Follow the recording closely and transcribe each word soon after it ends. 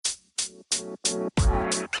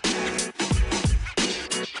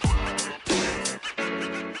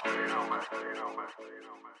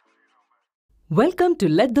Welcome to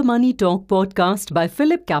Let the Money Talk podcast by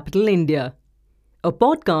PhillipCapital India, a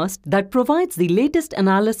podcast that provides the latest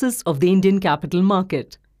analysis of the Indian capital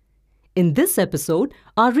market. In this episode,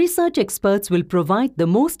 our research experts will provide the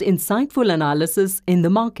most insightful analysis in the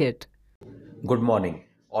market. Good morning.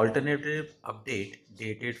 Alternative update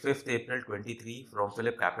dated 5th April 23 from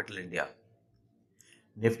PhillipCapital India.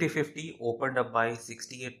 Nifty 50 opened up by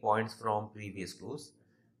 68 points from previous close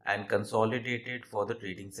and consolidated for the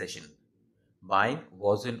trading session. Buying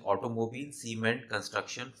was in automobile, cement,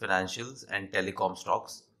 construction, financials and telecom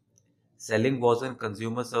stocks. Selling was in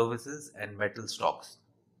consumer services and metal stocks.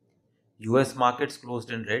 US markets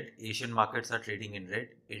closed in red, Asian markets are trading in red.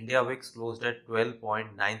 India VIX closed at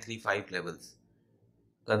 12.935 levels.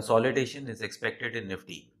 Consolidation is expected in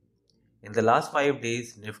Nifty. In the last 5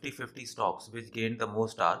 days, Nifty 50 stocks which gained the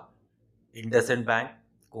most are IndusInd Bank,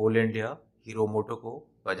 Coal India, Hero MotoCo,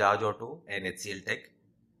 Bajaj Auto and HCL Tech.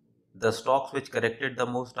 The stocks which corrected the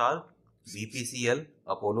most are BPCL,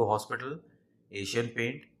 Apollo Hospital, Asian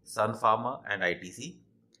Paint, Sun Pharma and ITC.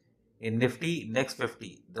 In Nifty Next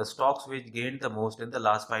 50, the stocks which gained the most in the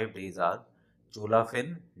last 5 days are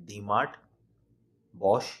Cholafin, DMart,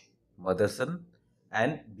 Bosch, Motherson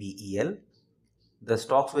and BEL. The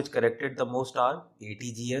stocks which corrected the most are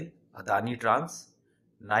ATGL, Adani Trans,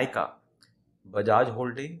 Nykaa, Bajaj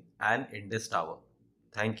Holding and Indus Tower.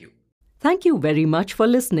 Thank you. Thank you very much for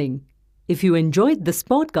listening. If you enjoyed this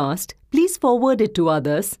podcast, please forward it to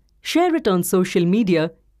others, share it on social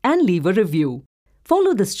media, and leave a review.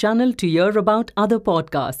 Follow this channel to hear about other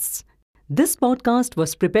podcasts. This podcast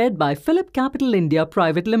was prepared by PhillipCapital India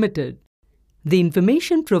Private Limited. The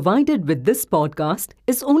information provided with this podcast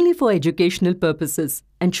is only for educational purposes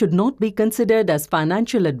and should not be considered as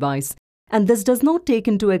financial advice, and this does not take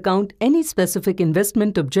into account any specific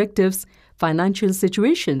investment objectives, financial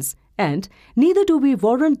situations, and neither do we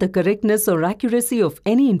warrant the correctness or accuracy of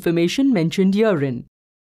any information mentioned herein.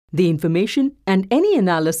 The information and any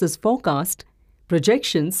analysis forecast,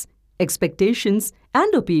 projections, expectations,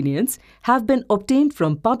 and opinions have been obtained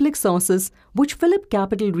from public sources which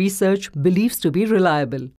PhillipCapital Research believes to be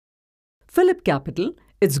reliable. PhillipCapital,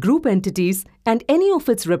 its group entities, and any of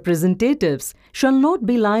its representatives shall not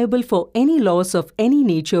be liable for any loss of any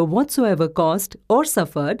nature whatsoever caused or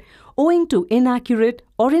suffered owing to inaccurate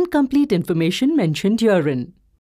or incomplete information mentioned herein.